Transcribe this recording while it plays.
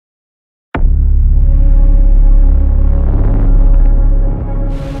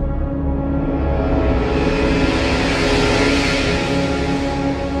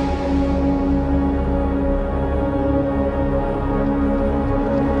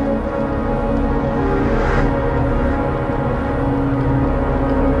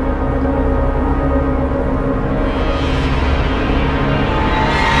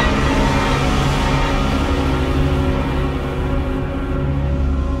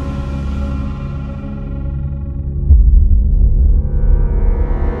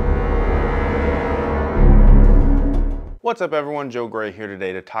What's up everyone, Joe Gray here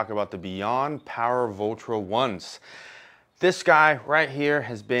today to talk about the Beyond Power VOLTRA Is. This guy right here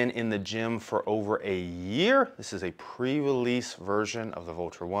has been in the gym for over a year. This is a pre-release version of the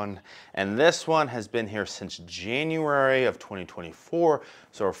VOLTRA I, and this one has been here since January of 2024,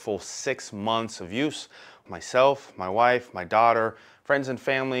 so a full 6 months of use. Myself, my wife, my daughter, friends and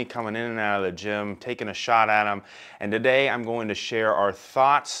family coming in and out of the gym, taking a shot at them, and today I'm going to share our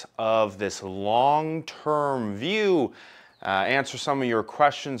thoughts of this long-term view, answer some of your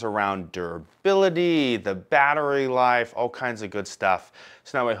questions around durability, the battery life, all kinds of good stuff.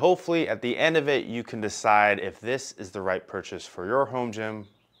 So that way, hopefully at the end of it, you can decide if this is the right purchase for your home gym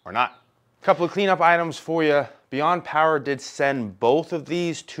or not. A couple of cleanup items for you. Beyond Power did send both of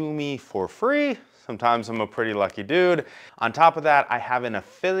these to me for free. Sometimes I'm a pretty lucky dude. On top of that, I have an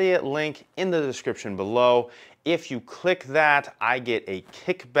affiliate link in the description below. If you click that, I get a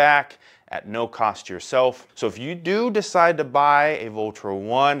kickback at no cost to yourself. So if you do decide to buy a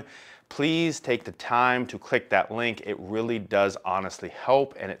VOLTRA I, please take the time to click that link. It really does honestly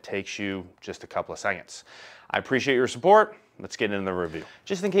help, and it takes you just a couple of seconds. I appreciate your support. Let's get into the review.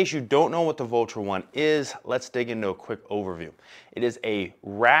 Just in case you don't know what the VOLTRA I is, let's dig into a quick overview. It is a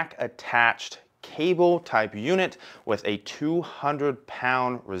rack attached cable type unit with a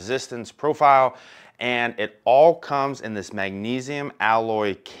 200-pound resistance profile, and it all comes in this magnesium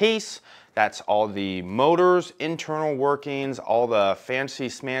alloy case. That's all the motors, internal workings, all the fancy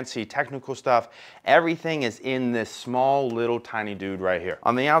smancy technical stuff. Everything is in this small little tiny dude right here.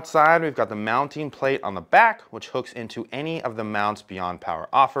 On the outside, we've got the mounting plate on the back, which hooks into any of the mounts Beyond Power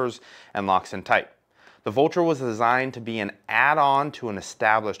offers and locks in tight. The VOLTRA was designed to be an add-on to an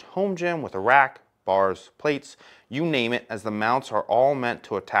established home gym with a rack, bars, plates, you name it, as the mounts are all meant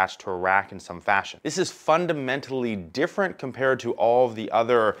to attach to a rack in some fashion. This is fundamentally different compared to all of the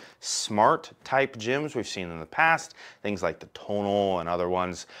other smart type gyms we've seen in the past, things like the Tonal and other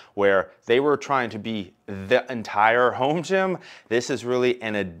ones, where they were trying to be the entire home gym. This is really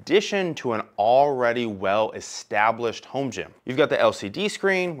an addition to an already well-established home gym. You've got the LCD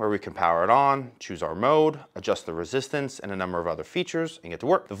screen where we can power it on, choose our mode, adjust the resistance, and a number of other features, and get to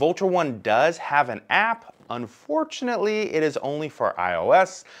work. The VOLTRA I does have an app. Unfortunately, it is only for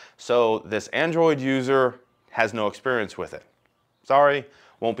iOS, so this Android user has no experience with it. Sorry,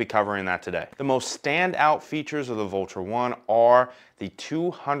 won't be covering that today. The most standout features of the VOLTRA I are the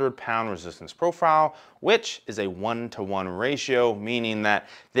 200-pound resistance profile, which is a 1-to-1 ratio, meaning that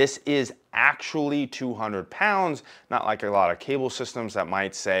this is actually 200 pounds, not like a lot of cable systems that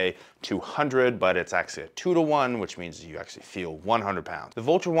might say 200, but it's actually a 2-to-1, which means you actually feel 100 pounds. The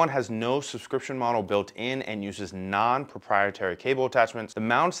VOLTRA I has no subscription model built in and uses non-proprietary cable attachments. The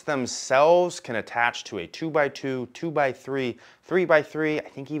mounts themselves can attach to a 2x2, 2x3, 3x3, I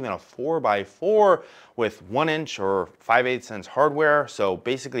think even a 4x4 with 1-inch or 5/8 inch hardware. So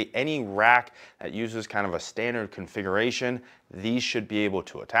basically any rack that uses kind of a standard configuration, these should be able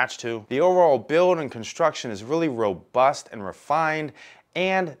to attach to. The overall build and construction is really robust and refined,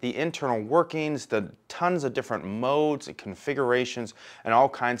 and the internal workings, the tons of different modes and configurations and all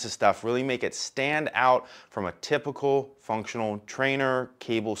kinds of stuff really make it stand out from a typical functional trainer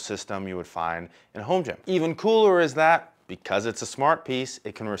cable system you would find in a home gym. Even cooler is that because it's a smart piece,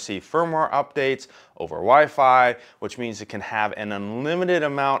 it can receive firmware updates over Wi-Fi, which means it can have an unlimited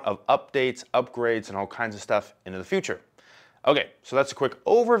amount of updates, upgrades, and all kinds of stuff into the future. Okay, so that's a quick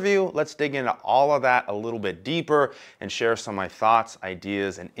overview. Let's dig into all of that a little bit deeper and share some of my thoughts,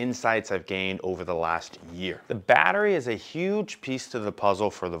 ideas, and insights I've gained over the last year. The battery is a huge piece to the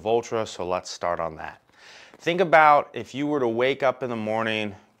puzzle for the VOLTRA, so let's start on that. Think about if you were to wake up in the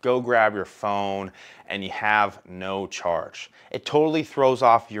morning, go grab your phone, and you have no charge. It totally throws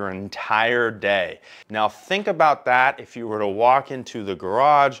off your entire day. Now think about that if you were to walk into the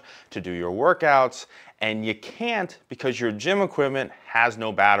garage to do your workouts and you can't because your gym equipment has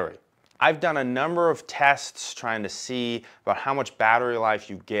no battery. I've done a number of tests trying to see about how much battery life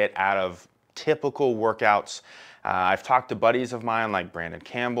you get out of typical workouts. I've talked to buddies of mine like Brandon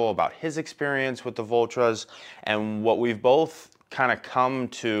Campbell about his experience with the VOLTRAs, and what we've both kind of come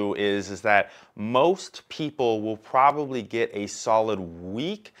to is that most people will probably get a solid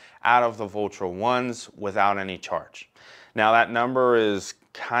week out of the VOLTRA Is without any charge. Now that number is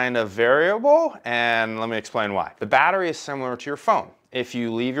kind of variable, and let me explain why. The battery is similar to your phone. If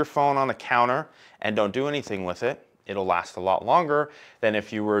you leave your phone on the counter and don't do anything with it, it'll last a lot longer than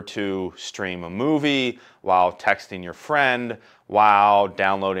if you were to stream a movie while texting your friend, while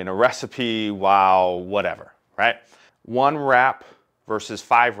downloading a recipe, while whatever, right? 1 rep versus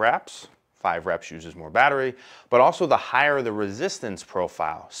 5 reps 5 reps uses more battery, but also the higher the resistance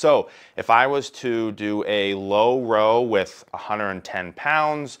profile. So if I was to do a low row with 110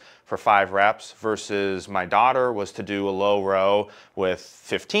 pounds for 5 reps versus my daughter was to do a low row with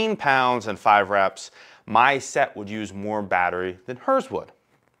 15 pounds and 5 reps, my set would use more battery than hers would.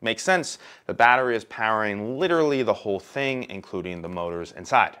 Makes sense. The battery is powering literally the whole thing, including the motors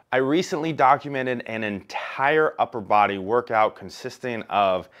inside. I recently documented an entire upper body workout consisting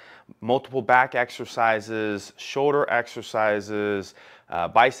of multiple back exercises, shoulder exercises,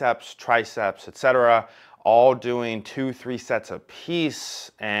 biceps, triceps, etc., all doing 2-3 sets a piece.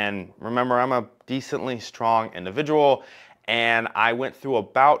 And remember, I'm a decently strong individual, and I went through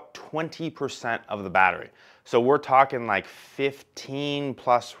about 20% of the battery. So we're talking like 15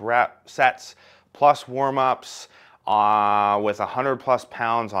 plus rep sets plus warm-ups with 100 plus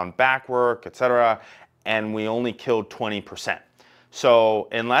pounds on back work, etc. And we only killed 20%. So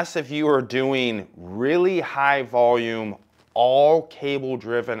unless if you are doing really high volume, all cable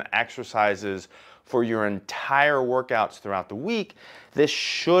driven exercises for your entire workouts throughout the week, this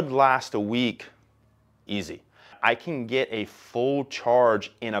should last a week easy. I can get a full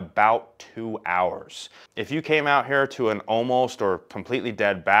charge in about 2 hours. If you came out here to an almost or completely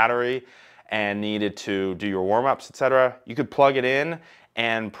dead battery and needed to do your warm-ups, etc., you could plug it in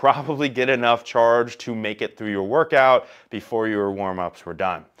and probably get enough charge to make it through your workout before your warm-ups were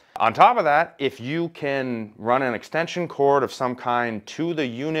done. On top of that, if you can run an extension cord of some kind to the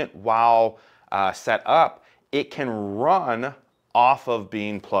unit while set up, it can run off of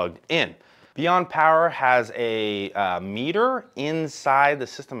being plugged in. Beyond Power has a meter inside the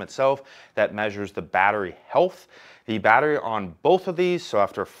system itself that measures the battery health. The battery on both of these, so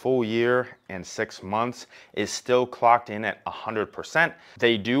after a full year and 6 months, is still clocked in at 100%.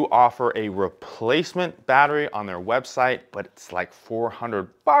 They do offer a replacement battery on their website, but it's like $400,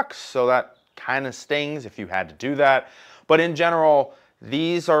 so that kind of stings if you had to do that. But in general,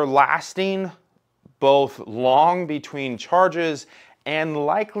 these are lasting both long between charges and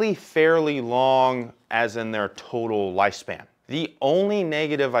likely fairly long as in their total lifespan. The only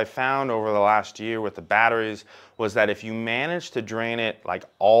negative I found over the last year with the batteries was that if you manage to drain it like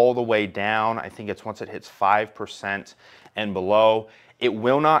all the way down, I think it's once it hits 5% and below, it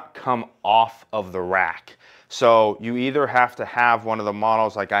will not come off of the rack. So you either have to have one of the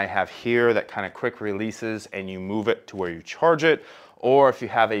models like I have here that kind of quick releases and you move it to where you charge it, or if you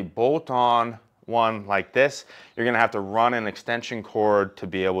have a bolt-on one like this, you're gonna have to run an extension cord to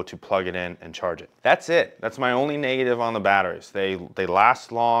be able to plug it in and charge it. That's it. That's my only negative on the batteries. They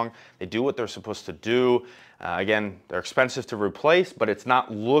last long, they do what they're supposed to do. Again, they're expensive to replace, but it's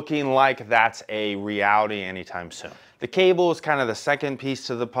not looking like that's a reality anytime soon. The cable is kind of the second piece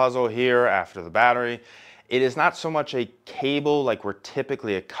to the puzzle here after the battery. It is not so much a cable like we're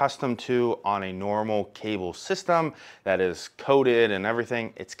typically accustomed to on a normal cable system that is coated and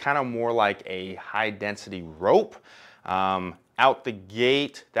everything. It's kind of more like a high density rope. Out the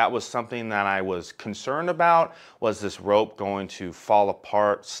gate, that was something that I was concerned about. Was this rope going to fall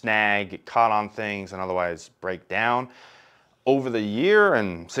apart, snag, get caught on things, and otherwise break down? Over the year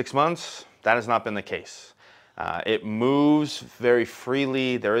and 6 months, that has not been the case. It moves very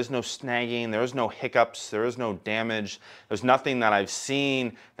freely. There is no snagging. There is no hiccups. There is no damage. There's nothing that I've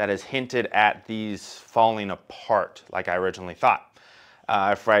seen that has hinted at these falling apart like I originally thought.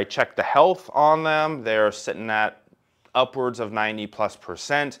 If I check the health on them, they're sitting at upwards of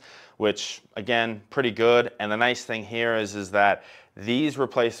 90+%, which again, pretty good. And the nice thing here is that these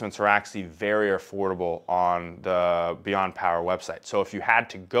replacements are actually very affordable on the Beyond Power website. So if you had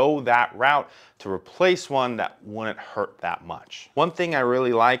to go that route to replace one, that wouldn't hurt that much. One thing I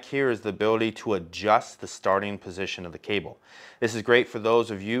really like here is the ability to adjust the starting position of the cable. This is great for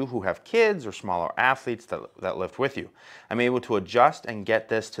those of you who have kids or smaller athletes that lift with you. I'm able to adjust and get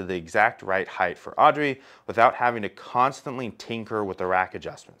this to the exact right height for Audrey without having to constantly tinker with the rack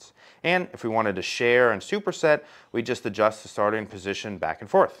adjustments. And if we wanted to share and superset, we just adjust the starting position back and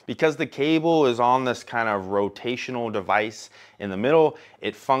forth. Because the cable is on this kind of rotational device in the middle,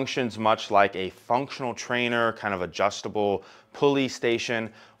 it functions much like a functional trainer, kind of adjustable pulley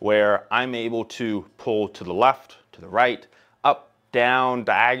station where I'm able to pull to the left, to the right, up, down,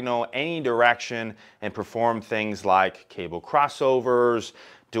 diagonal, any direction, and perform things like cable crossovers,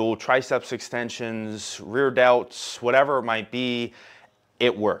 dual triceps extensions, rear delts, whatever it might be.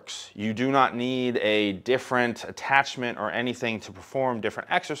 It works. You do not need a different attachment or anything to perform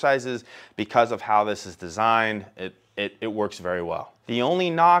different exercises because of how this is designed. It works very well. The only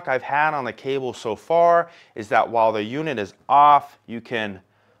knock I've had on the cable so far is that while the unit is off, you can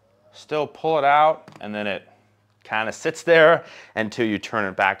still pull it out and then it kind of sits there until you turn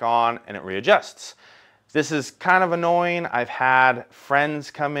it back on and it readjusts. This is kind of annoying. I've had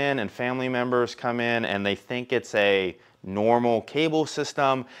friends come in and family members come in and they think it's a normal cable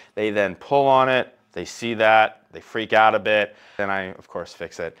system. They then pull on it, they see that, they freak out a bit, then I of course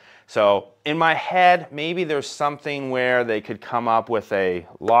fix it. So in my head, maybe there's something where they could come up with a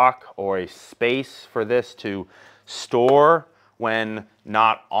lock or a space for this to store when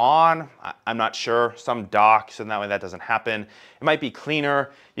not on. I'm not sure, some docks, and that way that doesn't happen. It might be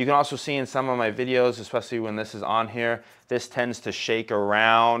cleaner. You can also see in some of my videos, especially when this is on here, this tends to shake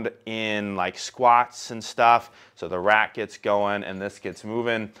around in like squats and stuff. So the rack gets going and this gets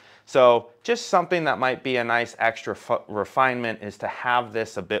moving. So just something that might be a nice extra refinement is to have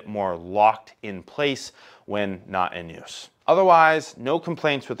this a bit more locked in place when not in use. Otherwise, no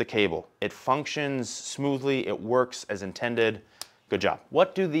complaints with the cable. It functions smoothly, it works as intended. Good job.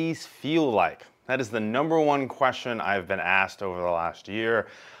 What do these feel like? That is the #1 question I've been asked over the last year.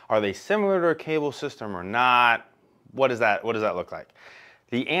 Are they similar to a cable system or not? What does that look like?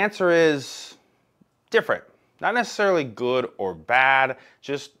 The answer is different. Not necessarily good or bad,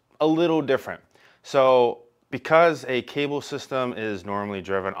 just a little different. So because a cable system is normally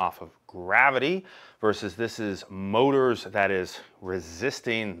driven off of gravity versus this is motors that is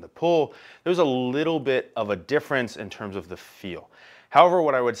resisting the pull, there's a little bit of a difference in terms of the feel. However,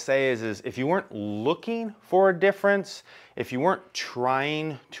 what I would say is if you weren't looking for a difference, if you weren't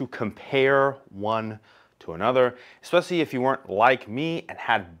trying to compare one to another, especially if you weren't like me and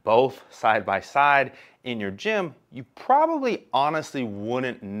had both side by side in your gym, you probably honestly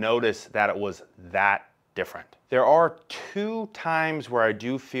wouldn't notice that it was that different. There are 2 times where I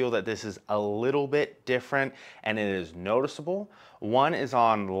do feel that this is a little bit different and it is noticeable. One is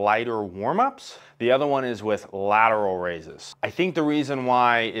on lighter warm-ups. The other one is with lateral raises. I think the reason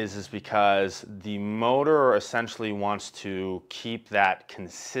why is because the motor essentially wants to keep that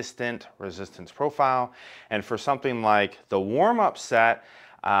consistent resistance profile. And for something like the warm-up set,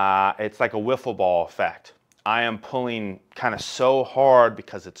 it's like a wiffle ball effect. I am pulling kind of so hard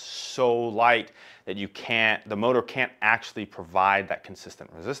because it's so light that the motor can't actually provide that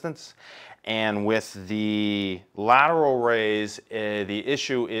consistent resistance. And with the lateral raise, the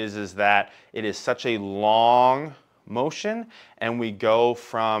issue is that it is such a long motion and we go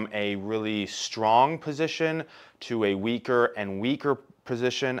from a really strong position to a weaker and weaker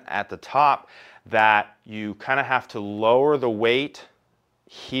position at the top that you kind of have to lower the weight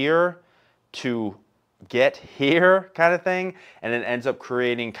here to get here kind of thing, and it ends up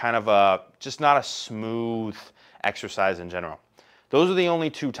creating kind of just not a smooth exercise in general. Those are the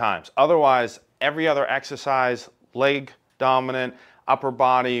only 2 times. Otherwise, every other exercise, leg dominant, upper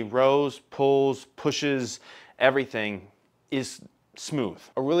body, rows, pulls, pushes, everything is smooth.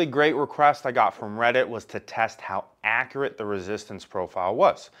 A really great request I got from Reddit was to test how accurate the resistance profile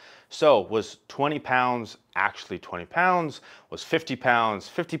was. So was 20 pounds actually 20 pounds? Was 50 pounds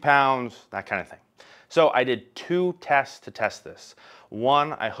 50 pounds? That kind of thing. So I did 2 tests to test this.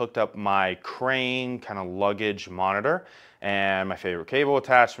 One, I hooked up my crane kind of luggage monitor and my favorite cable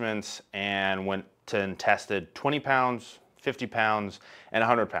attachments and went and tested 20 pounds, 50 pounds, and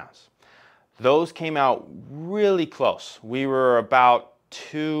 100 pounds. Those came out really close. We were about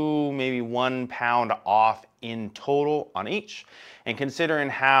 2, maybe 1 pound off in total on each. And considering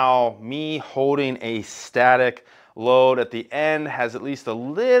how me holding a static load at the end has at least a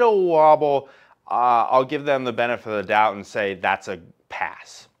little wobble, I'll give them the benefit of the doubt and say that's a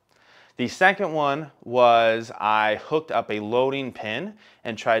pass. The second one was I hooked up a loading pin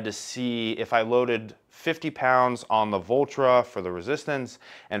and tried to see if I loaded 50 pounds on the VOLTRA for the resistance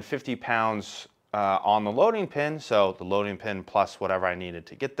and 50 pounds on the loading pin, so the loading pin plus whatever I needed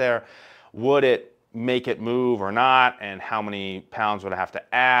to get there, would it make it move or not, and how many pounds would I have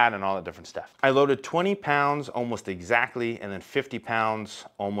to add and all that different stuff. I loaded 20 pounds almost exactly and then 50 pounds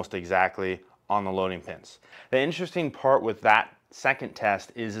almost exactly on the loading pins. The interesting part with that second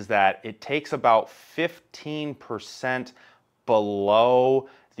test is that it takes about 15% below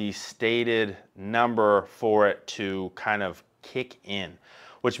the stated number for it to kind of kick in,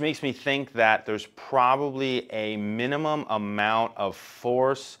 which makes me think that there's probably a minimum amount of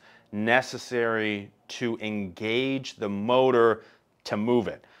force necessary to engage the motor to move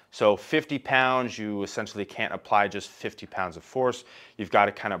it. So 50 pounds, you essentially can't apply just 50 pounds of force. You've got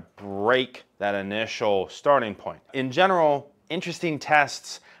to kind of break that initial starting point. In general, interesting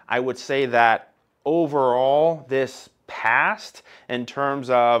tests. I would say that overall this passed in terms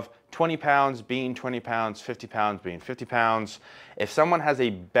of 20 pounds being 20 pounds, 50 pounds being 50 pounds. If someone has a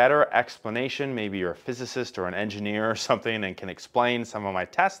better explanation, maybe you're a physicist or an engineer or something and can explain some of my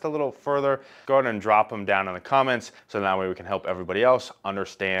tests a little further, go ahead and drop them down in the comments so that way we can help everybody else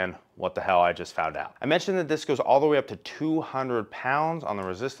understand what the hell I just found out. I mentioned that this goes all the way up to 200 pounds on the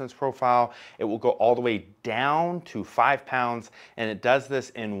resistance profile. It will go all the way down to 5 pounds, and it does this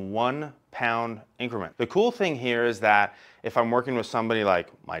in 1 pound increment. The cool thing here is that if I'm working with somebody like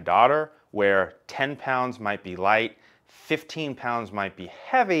my daughter, where 10 pounds might be light, 15 pounds might be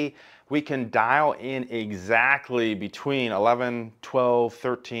heavy, we can dial in exactly between 11, 12,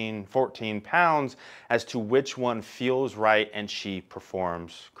 13, 14 pounds as to which one feels right and she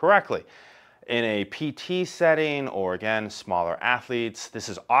performs correctly. In a PT setting, or again, smaller athletes, this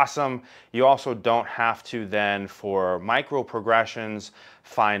is awesome. You also don't have to then, for micro progressions,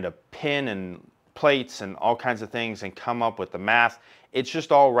 find a pin and plates and all kinds of things and come up with the math. It's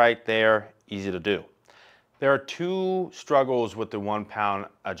just all right there, easy to do. There are two struggles with the 1 pound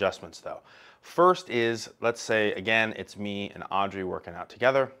adjustments though. First is, let's say, again, it's me and Audrey working out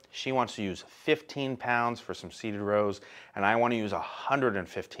together. She wants to use 15 pounds for some seated rows, and I want to use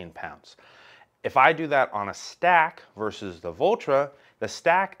 115 pounds. If I do that on a stack versus the VOLTRA, the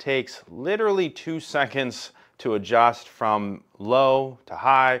stack takes literally 2 seconds to adjust from low to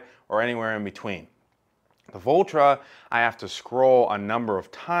high or anywhere in between. The VOLTRA, I have to scroll a number of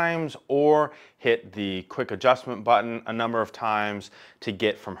times or hit the quick adjustment button a number of times to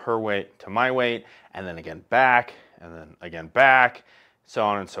get from her weight to my weight, and then again back, and then again back, so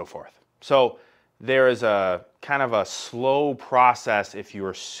on and so forth. So there is a kind of a slow process if you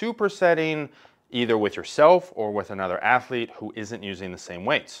are supersetting either with yourself or with another athlete who isn't using the same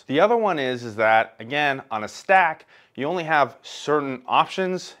weights. The other one is that, again, on a stack, you only have certain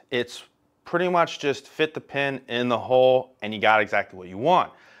options. It's pretty much just fit the pin in the hole and you got exactly what you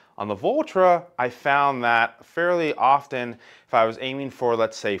want. On the VOLTRA, I found that fairly often, if I was aiming for,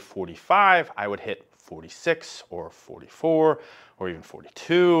 let's say, 45, I would hit 46 or 44 or even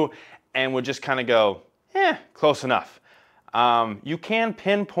 42 and would just kind of go, close enough. You can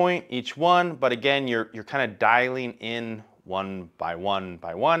pinpoint each one, but again, you're kind of dialing in one by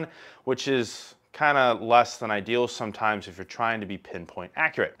one, which is kind of less than ideal sometimes if you're trying to be pinpoint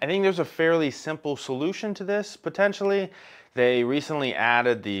accurate. I think there's a fairly simple solution to this, potentially. They recently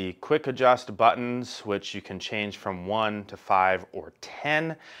added the quick adjust buttons, which you can change from 1 to 5 or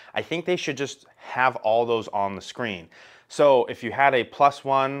 10. I think they should just have all those on the screen. So if you had a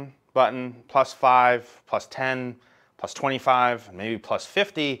 +1 button, +5, +10, +25, and maybe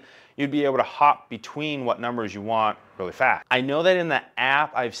 +50, you'd be able to hop between what numbers you want really fast. I know that in the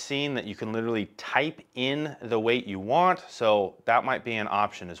app I've seen that you can literally type in the weight you want, so that might be an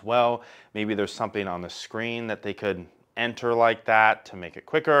option as well. Maybe there's something on the screen that they could enter like that to make it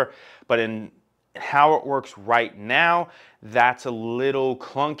quicker, but in how it works right now, that's a little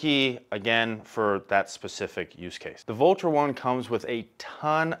clunky, again, for that specific use case. The VOLTRA One comes with a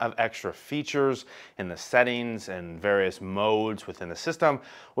ton of extra features in the settings and various modes within the system,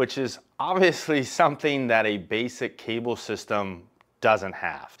 which is obviously something that a basic cable system doesn't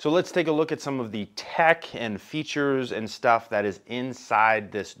have. So let's take a look at some of the tech and features and stuff that is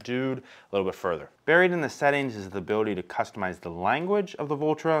inside this dude a little bit further. Buried in the settings is the ability to customize the language of the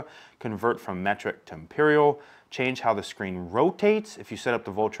VOLTRA, convert from metric to imperial, change how the screen rotates if you set up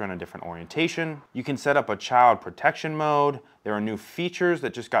the VOLTRA in a different orientation. You can set up a child protection mode. There are new features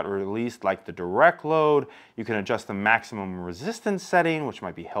that just got released like the direct load. You can adjust the maximum resistance setting, which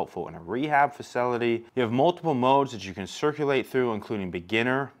might be helpful in a rehab facility. You have multiple modes that you can circulate through, including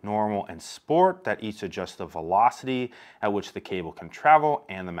beginner, normal, and sport, that each adjust the velocity at which the cable can travel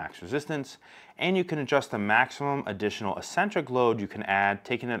and the max resistance. And you can adjust the maximum additional eccentric load you can add,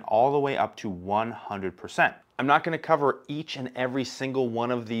 taking it all the way up to 100%. I'm not going to cover each and every single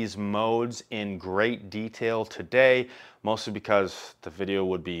one of these modes in great detail today, mostly because the video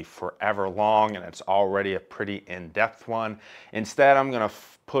would be forever long and it's already a pretty in-depth one. Instead, I'm going to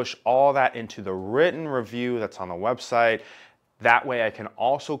push all that into the written review that's on the website. That way I can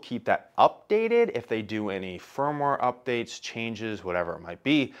also keep that updated if they do any firmware updates, changes, whatever it might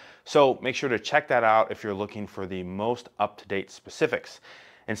be. So make sure to check that out if you're looking for the most up-to-date specifics.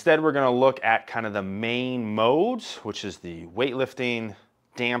 Instead, we're going to look at kind of the main modes, which is the weightlifting,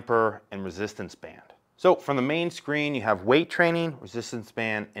 damper, and resistance band. So from the main screen, you have weight training, resistance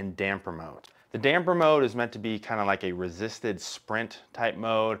band, and damper mode. The damper mode is meant to be kind of like a resisted sprint type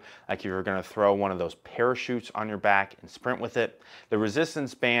mode, like you're going to throw one of those parachutes on your back and sprint with it. The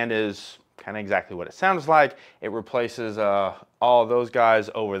resistance band is kind of exactly what it sounds like. It replaces all of those guys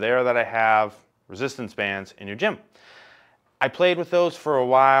over there that I have, resistance bands in your gym. I played with those for a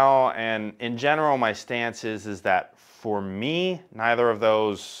while, and in general, my stance is that for me, neither of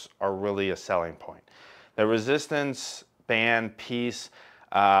those are really a selling point. The resistance band piece,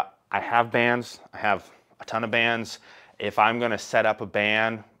 I have bands. I have a ton of bands. If I'm going to set up a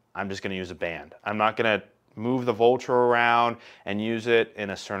band, I'm just going to use a band. I'm not going to move the Voltra around and use it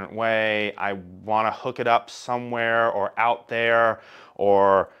in a certain way. I want to hook it up somewhere or out there,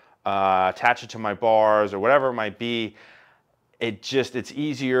 or attach it to my bars or whatever it might be. It's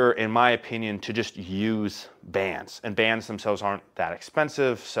easier, in my opinion, to just use bands, and bands themselves aren't that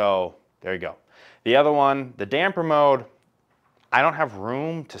expensive, so there you go. The other one, the damper mode, I don't have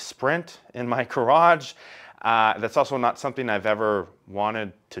room to sprint in my garage. That's also not something I've ever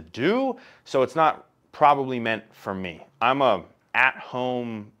wanted to do, so it's not probably meant for me. I'm a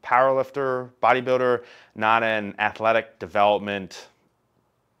at-home powerlifter, bodybuilder, not an athletic development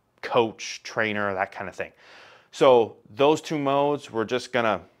coach, trainer, that kind of thing. So those two modes we're just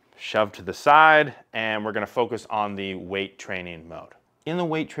gonna shove to the side, and we're gonna focus on the weight training mode. In the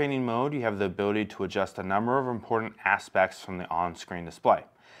weight training mode, you have the ability to adjust a number of important aspects from the on-screen display.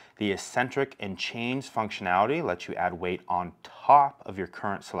 The eccentric and chains functionality lets you add weight on top of your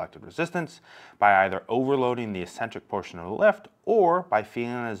current selected resistance by either overloading the eccentric portion of the lift or by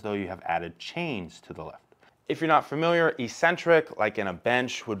feeling as though you have added chains to the lift. If you're not familiar, eccentric, like in a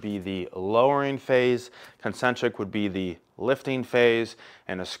bench, would be the lowering phase. Concentric would be the lifting phase.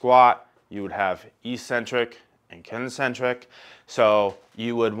 In a squat, you would have eccentric and concentric. So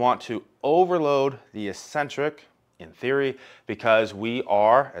you would want to overload the eccentric, in theory, because we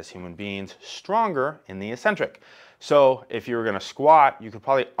are, as human beings, stronger in the eccentric. So if you were going to squat, you could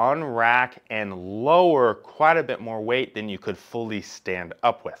probably unrack and lower quite a bit more weight than you could fully stand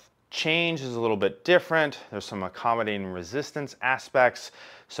up with. Change is a little bit different. There's some accommodating resistance aspects.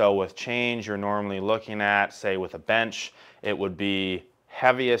 So with change, you're normally looking at, say with a bench, it would be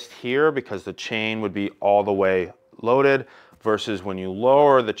heaviest here because the chain would be all the way loaded, versus when you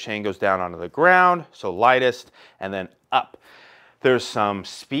lower, the chain goes down onto the ground, so lightest, and then up. There's some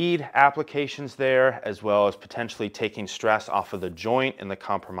speed applications there, as well as potentially taking stress off of the joint in the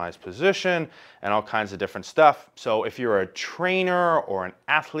compromised position and all kinds of different stuff. So if you're a trainer or an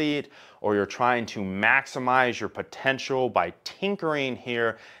athlete, or you're trying to maximize your potential by tinkering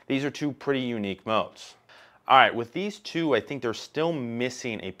here, these are two pretty unique modes. All right, with these two, I think they're still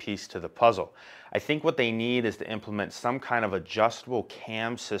missing a piece to the puzzle. I think what they need is to implement some kind of adjustable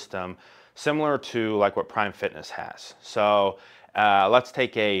cam system similar to like what Prime Fitness has. So let's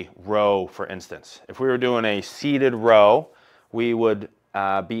take a row, for instance. If we were doing a seated row, we would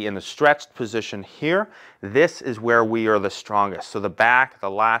be in the stretched position here. This is where we are the strongest. So the back, the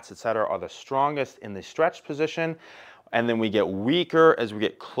lats, etc., are the strongest in the stretched position, and then we get weaker as we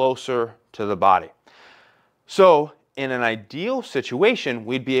get closer to the body. So in an ideal situation,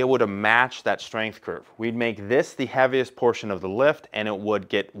 we'd be able to match that strength curve. We'd make this the heaviest portion of the lift, and it would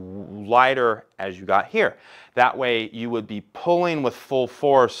get lighter as you got here. That way you would be pulling with full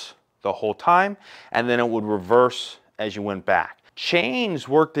force the whole time, and then it would reverse as you went back. Chains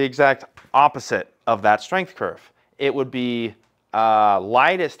work the exact opposite of that strength curve. It would be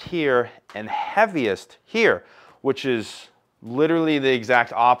lightest here and heaviest here, which is literally the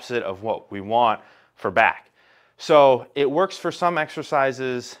exact opposite of what we want for back. So it works for some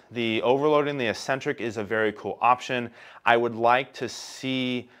exercises. The overloading the eccentric is a very cool option. I would like to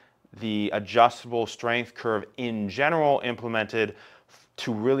see the adjustable strength curve in general implemented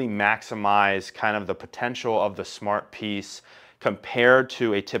to really maximize kind of the potential of the smart piece compared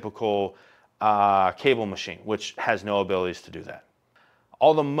to a typical cable machine, which has no abilities to do that.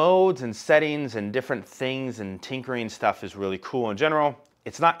 All the modes and settings and different things and tinkering stuff is really cool in general.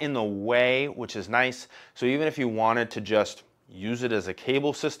 It's not in the way, which is nice. So even if you wanted to just use it as a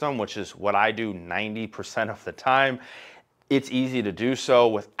cable system, which is what I do 90% of the time, it's easy to do so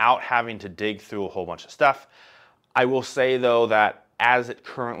without having to dig through a whole bunch of stuff. I will say though that as it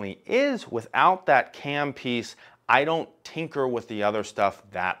currently is, without that cam piece, I don't tinker with the other stuff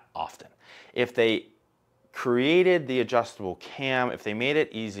that often. If they created the adjustable cam, if they made it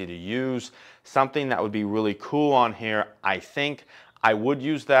easy to use, something that would be really cool on here, I think I would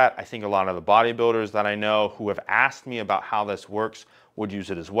use that. I think a lot of the bodybuilders that I know who have asked me about how this works would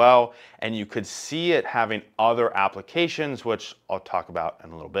use it as well. And you could see it having other applications, which I'll talk about in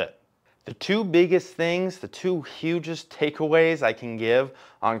a little bit. The two biggest things, the two hugest takeaways I can give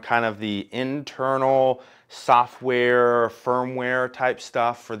on kind of the internal software, firmware type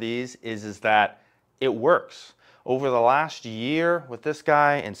stuff for these is that it works. Over the last year with this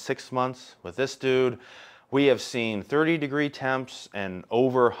guy and 6 months with this dude, we have seen 30-degree temps and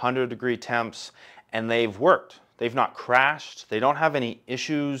over 100-degree temps, and they've worked. they've not crashed, they don't have any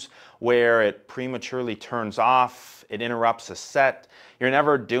issues where it prematurely turns off, it interrupts a set. You're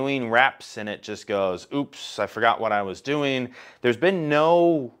never doing reps and it just goes, oops, I forgot what I was doing. There's been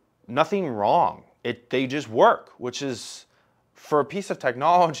nothing wrong. They just work, which is, for a piece of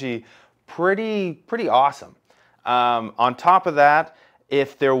technology, pretty awesome. On top of that,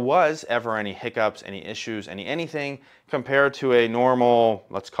 if there was ever any hiccups, any issues, anything, compared to a normal,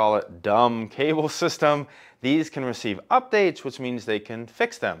 let's call it dumb cable system, these can receive updates, which means they can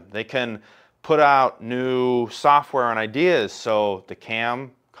fix them. They can put out new software and ideas. So the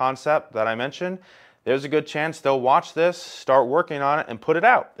cam concept that I mentioned, there's a good chance they'll watch this, start working on it, and put it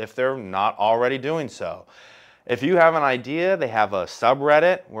out if they're not already doing so. If you have an idea, they have a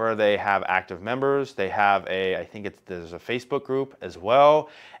subreddit where they have active members. They have there's a Facebook group as well.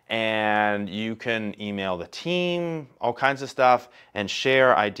 And you can email the team, all kinds of stuff, and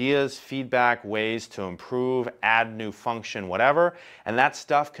share ideas, feedback, ways to improve, add new function, whatever. And that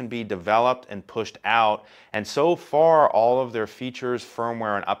stuff can be developed and pushed out. And so far, all of their features,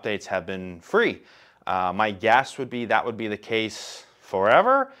 firmware, and updates have been free. My guess would be that would be the case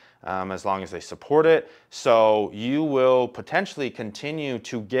forever. As long as they support it. So you will potentially continue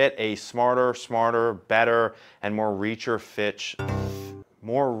to get a smarter, better, and more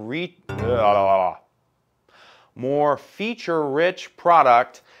feature-rich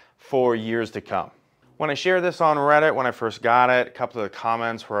product for years to come. When I shared this on Reddit, when I first got it, a couple of the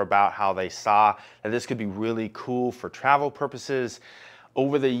comments were about how they saw that this could be really cool for travel purposes.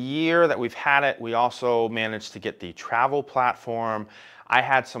 Over the year that we've had it, we also managed to get the travel platform. I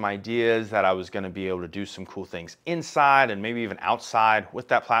had some ideas that I was going to be able to do some cool things inside and maybe even outside with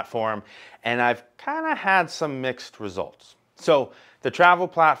that platform, and I've kind of had some mixed results. So the travel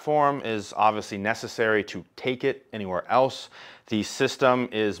platform is obviously necessary to take it anywhere else. The system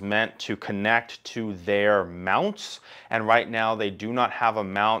is meant to connect to their mounts, and right now they do not have a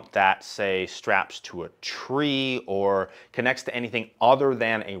mount that, say, straps to a tree or connects to anything other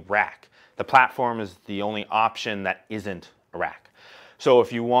than a rack. The platform is the only option that isn't a rack. So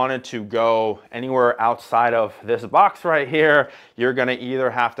if you wanted to go anywhere outside of this box right here, you're going to either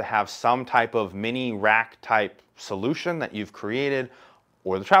have to have some type of mini rack type solution that you've created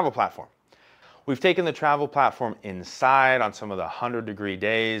or the travel platform. We've taken the travel platform inside on some of the 100-degree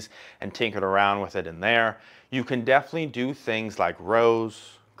days and tinkered around with it in there. You can definitely do things like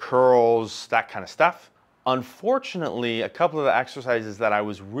rows, curls, that kind of stuff. Unfortunately, a couple of the exercises that I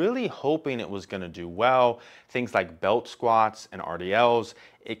was really hoping it was going to do well, things like belt squats and RDLs,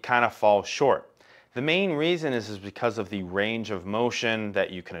 it kind of falls short. The main reason is because of the range of motion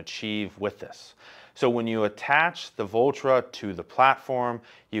that you can achieve with this. So when you attach the VOLTRA to the platform,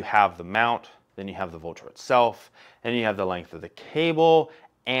 you have the mount, then you have the VOLTRA itself, and you have the length of the cable,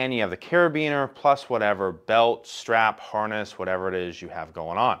 and you have the carabiner, plus whatever belt, strap, harness, whatever it is you have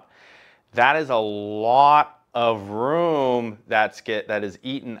going on. That is a lot of room that is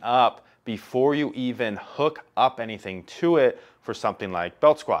eaten up before you even hook up anything to it for something like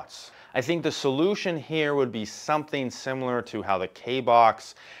belt squats. I think the solution here would be something similar to how the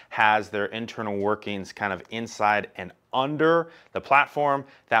K-Box has their internal workings kind of inside and under the platform.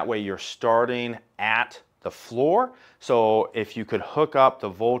 That way you're starting at the floor. So if you could hook up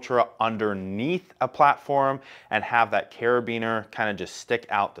the VOLTRA underneath a platform and have that carabiner kind of just stick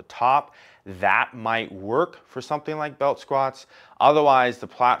out the top, that might work for something like belt squats. Otherwise, the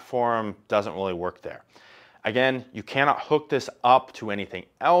platform doesn't really work there. Again, you cannot hook this up to anything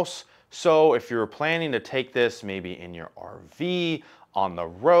else. So if you're planning to take this maybe in your RV, on the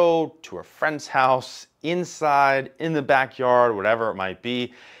road, to a friend's house, inside, in the backyard, whatever it might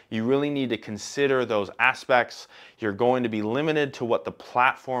be, you really need to consider those aspects. You're going to be limited to what the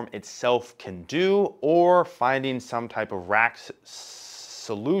platform itself can do, or finding some type of rack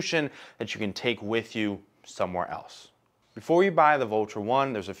solution that you can take with you somewhere else. Before you buy the VOLTRA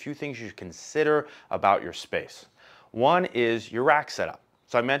I, there's a few things you should consider about your space. One is your rack setup.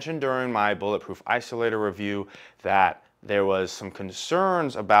 So I mentioned during my bulletproof isolator review that there was some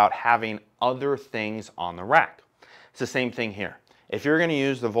concerns about having other things on the rack. It's the same thing here. If you're going to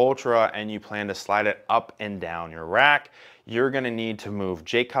use the VOLTRA and you plan to slide it up and down your rack, you're going to need to move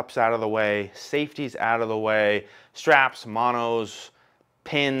J-cups out of the way, safeties out of the way, straps, monos,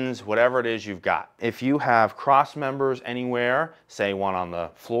 pins, whatever it is you've got. If you have cross members anywhere, say one on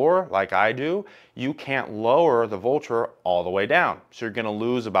the floor like I do, you can't lower the VOLTRA all the way down. So you're going to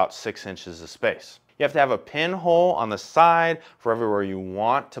lose about 6 inches of space. You have to have a pinhole on the side for everywhere you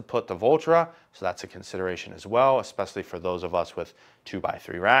want to put the Voltra, so that's a consideration as well, especially for those of us with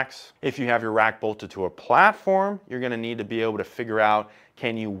 2x3 racks. If you have your rack bolted to a platform, you're gonna need to be able to figure out,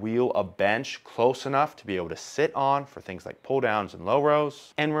 can you wheel a bench close enough to be able to sit on for things like pull downs and low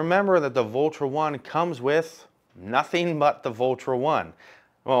rows? And remember that the VOLTRA I comes with nothing but the VOLTRA I.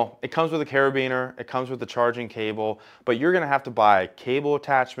 Well, it comes with a carabiner, it comes with the charging cable, but you're gonna have to buy cable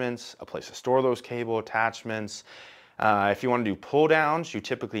attachments, a place to store those cable attachments. If you wanna do pull downs, you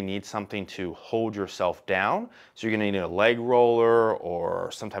typically need something to hold yourself down. So you're gonna need a leg roller or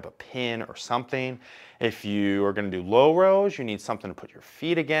some type of pin or something. If you are gonna do low rows, you need something to put your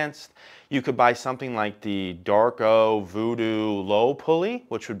feet against. You could buy something like the Darko Low Pulley,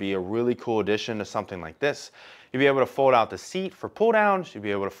 which would be a really cool addition to something like this. You'll be able to fold out the seat for pull downs, you'll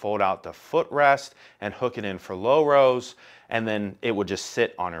be able to fold out the footrest and hook it in for low rows, and then it would just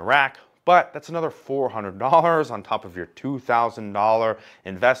sit on your rack. But that's another $400 on top of your $2,000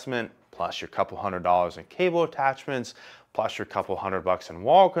 investment, plus your couple $100 in cable attachments, plus your couple $100 in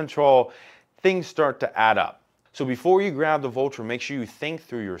wall control. Things start to add up. So before you grab the Voltra, make sure you think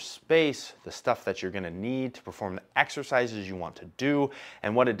through your space, the stuff that you're gonna need to perform the exercises you want to do,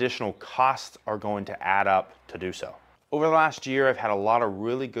 and what additional costs are going to add up to do so. Over the last year, I've had a lot of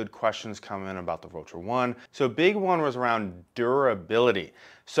really good questions come in about the Voltra I. So a big one was around durability.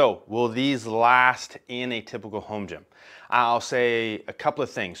 So will these last in a typical home gym? I'll say a couple of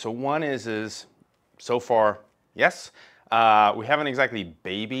things. So one is so far, yes. We haven't exactly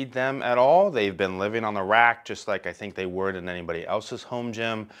babied them at all. They've been living on the rack just like I think they would in anybody else's home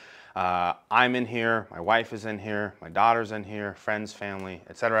gym. I'm in here, my wife is in here, my daughter's in here, friends, family,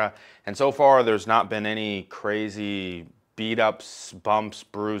 etc. And so far there's not been any crazy beat ups, bumps,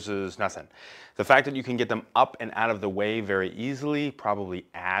 bruises, nothing. The fact that you can get them up and out of the way very easily probably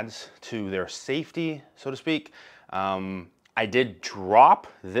adds to their safety, so to speak. I did drop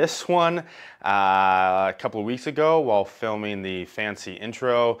this one a couple of weeks ago while filming the fancy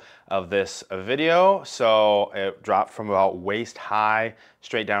intro of this video. So it dropped from about waist high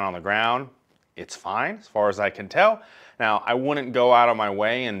straight down on the ground. It's fine as far as I can tell. Now, I wouldn't go out of my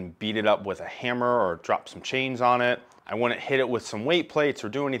way and beat it up with a hammer or drop some chains on it. I wouldn't hit it with some weight plates or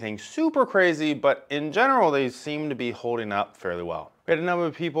do anything super crazy, but in general, they seem to be holding up fairly well. We had a number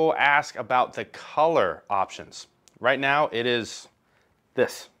of people ask about the color options. Right now, it is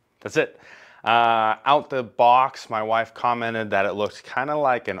this. That's it. Out the box, my wife commented that it looks kind of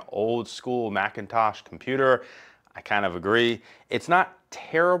like an old school Macintosh computer. I kind of agree. It's not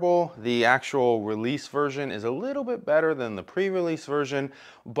terrible. The actual release version is a little bit better than the pre-release version,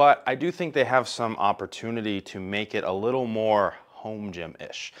 but I do think they have some opportunity to make it a little more home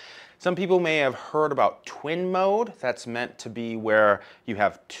gym-ish. Some people may have heard about twin mode. That's meant to be where you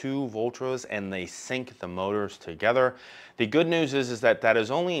have two Voltras and they sync the motors together. The good news is that that is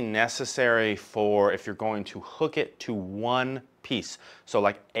only necessary for if you're going to hook it to one piece, so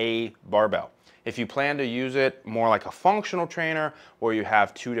like a barbell. If you plan to use it more like a functional trainer where you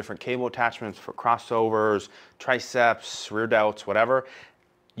have two different cable attachments for crossovers, triceps, rear delts, whatever,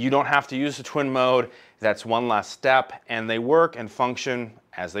 you don't have to use the twin mode. That's one last step, and they work and function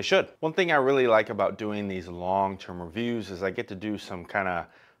as they should. One thing I really like about doing these long-term reviews is I get to do some kind of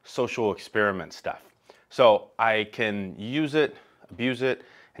social experiment stuff. So I can use it, abuse it,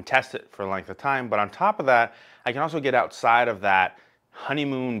 and test it for a length of time, but on top of that, I can also get outside of that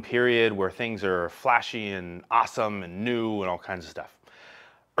honeymoon period where things are flashy and awesome and new and all kinds of stuff.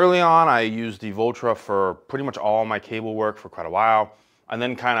 Early on, I used the Voltra for pretty much all my cable work for quite a while, and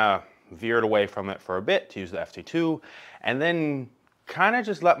then kind of veered away from it for a bit to use the FT2, and then kind of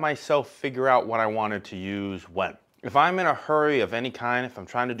just let myself figure out what I wanted to use when. If I'm in a hurry of any kind, if I'm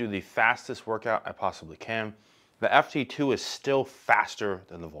trying to do the fastest workout I possibly can, the FT2 is still faster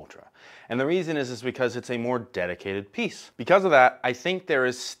than the Voltra. And the reason is because it's a more dedicated piece. Because of that, I think there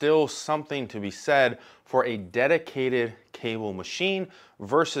is still something to be said for a dedicated cable machine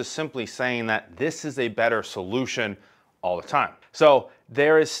versus simply saying that this is a better solution all the time. So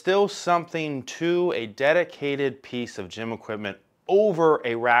there is still something to a dedicated piece of gym equipment over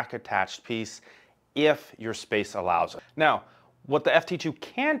a rack attached piece if your space allows it. Now, what the FT2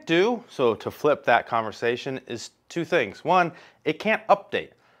 can't do, so to flip that conversation, is two things. One, it can't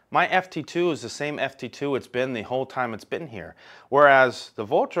update. My FT2 is the same FT2 it's been the whole time it's been here, whereas the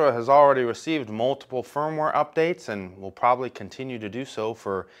Voltra has already received multiple firmware updates and will probably continue to do so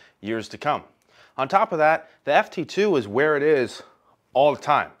for years to come. On top of that, the FT2 is where it is all the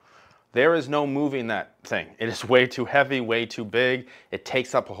time. There is no moving that thing. It is way too heavy, way too big. It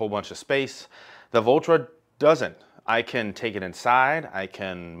takes up a whole bunch of space. The Voltra doesn't. I can take it inside, I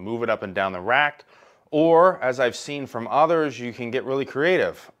can move it up and down the rack, Or, as I've seen from others, you can get really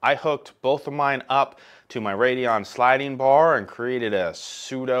creative. I hooked both of mine up to my Radeon sliding bar and created a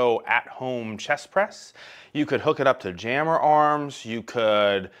pseudo at-home chest press. You could hook it up to jammer arms. You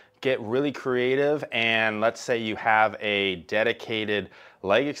could get really creative, and let's say you have a dedicated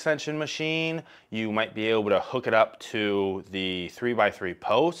leg extension machine, you might be able to hook it up to the 3x3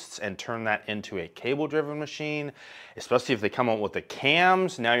 posts and turn that into a cable driven machine, especially if they come out with the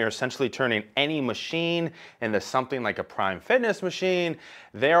cams. Now you're essentially turning any machine into something like a Prime Fitness machine.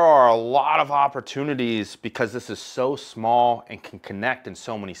 There are a lot of opportunities because this is so small and can connect in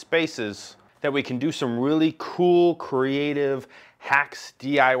so many spaces that we can do some really cool, creative hacks,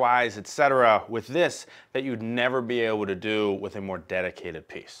 DIYs, etc. with this that you'd never be able to do with a more dedicated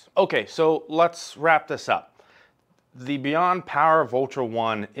piece. Okay, so let's wrap this up. The Beyond Power VOLTRA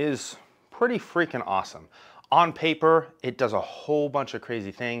I is pretty freaking awesome. On paper, it does a whole bunch of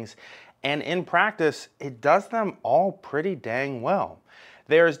crazy things, and in practice, it does them all pretty dang well.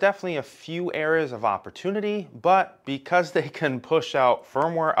 There's definitely a few areas of opportunity, but because they can push out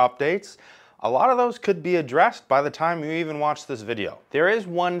firmware updates, a lot of those could be addressed by the time you even watch this video. There is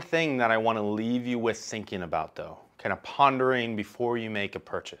one thing that I want to leave you with thinking about though, kind of pondering before you make a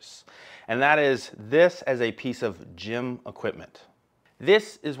purchase. And that is this as a piece of gym equipment.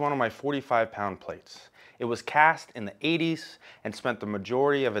 This is one of my 45-pound plates. It was cast in the 80s and spent the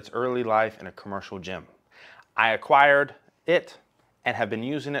majority of its early life in a commercial gym. I acquired it and have been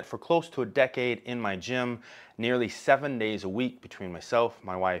using it for close to a decade in my gym, nearly 7 days a week between myself,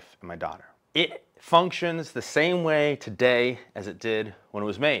 my wife, and my daughter. It functions the same way today as it did when it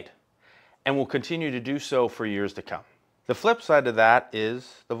was made, and will continue to do so for years to come. The flip side to that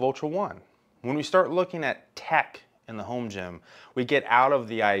is the VOLTRA I. When we start looking at tech in the home gym, we get out of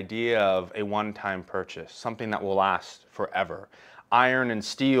the idea of a one-time purchase, something that will last forever. Iron and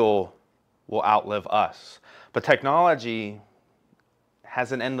steel will outlive us, but technology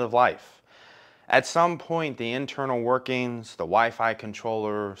has an end of life. At some point, the internal workings, the Wi-Fi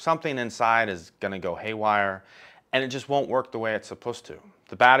controller, something inside is gonna go haywire, and it just won't work the way it's supposed to.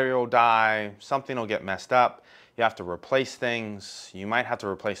 The battery will die, something will get messed up, you have to replace things, you might have to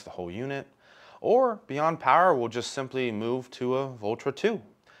replace the whole unit, or Beyond Power will just simply move to a VOLTRA II.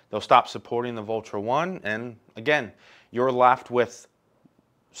 They'll stop supporting the VOLTRA I, and again, you're left with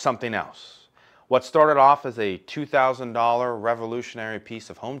something else. What started off as a $2,000 revolutionary piece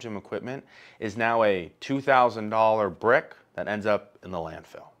of home gym equipment is now a $2,000 brick that ends up in the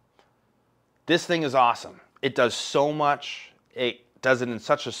landfill. This thing is awesome. It does so much, it does it in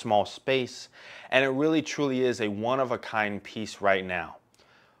such a small space, and it really truly is a one-of-a-kind piece right now.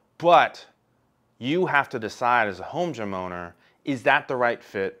 But you have to decide as a home gym owner, is that the right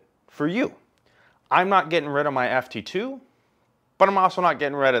fit for you? I'm not getting rid of my FT2, but I'm also not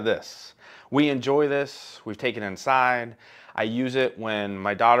getting rid of this. We enjoy this, we've taken it inside. I use it when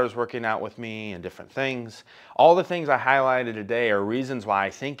my daughter's working out with me and different things. All the things I highlighted today are reasons why I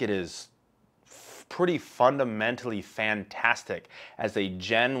think it is pretty fundamentally fantastic as a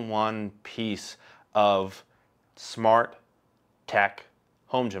Gen 1 piece of smart tech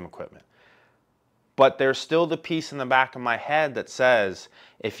home gym equipment. But there's still the piece in the back of my head that says,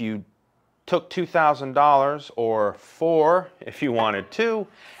 if you took $2,000 or $4,000 if you wanted to,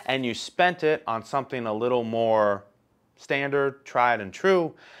 and you spent it on something a little more standard, tried and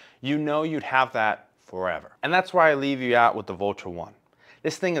true, you know you'd have that forever. And that's why I leave you out with the VOLTRA I.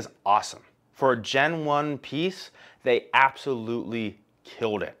 This thing is awesome. For a Gen 1 piece, they absolutely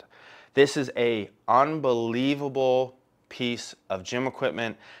killed it. This is an unbelievable piece of gym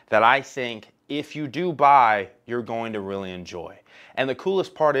equipment that I think if you do buy, you're going to really enjoy. And the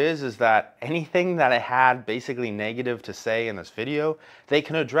coolest part is that anything that I had basically negative to say in this video, they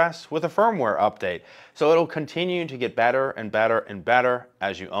can address with a firmware update. So it'll continue to get better and better and better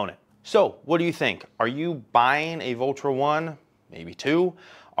as you own it. So what do you think? Are you buying a VOLTRA I, maybe two?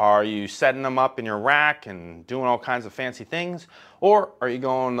 Are you setting them up in your rack and doing all kinds of fancy things? Or are you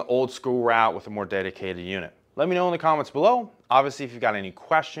going the old school route with a more dedicated unit? Let me know in the comments below. Obviously, if you've got any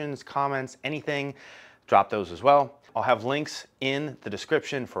questions, comments, anything, drop those as well. I'll have links in the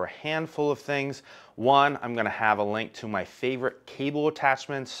description for a handful of things. One, I'm gonna have a link to my favorite cable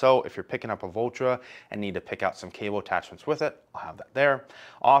attachments. So if you're picking up a VOLTRA and need to pick out some cable attachments with it, I'll have that there.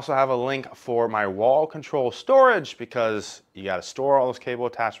 I'll also have a link for my wall control storage because you gotta store all those cable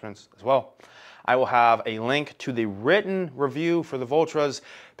attachments as well. I will have a link to the written review for the VOLTRAs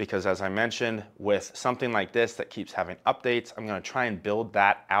because, as I mentioned, with something like this that keeps having updates, I'm going to try and build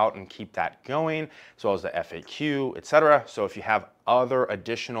that out and keep that going, as well as the FAQ, etc. So if you have other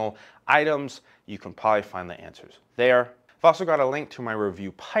additional items, you can probably find the answers there. I've also got a link to my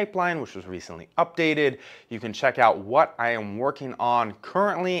review pipeline, which was recently updated. You can check out what I am working on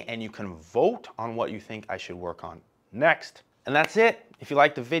currently, and you can vote on what you think I should work on next. And that's it. If you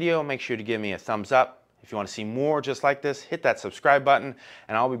liked the video, make sure to give me a thumbs up. If you want to see more just like this, hit that subscribe button,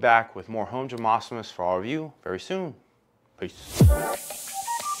 and I'll be back with more home gym awesomeness for all of you very soon. Peace.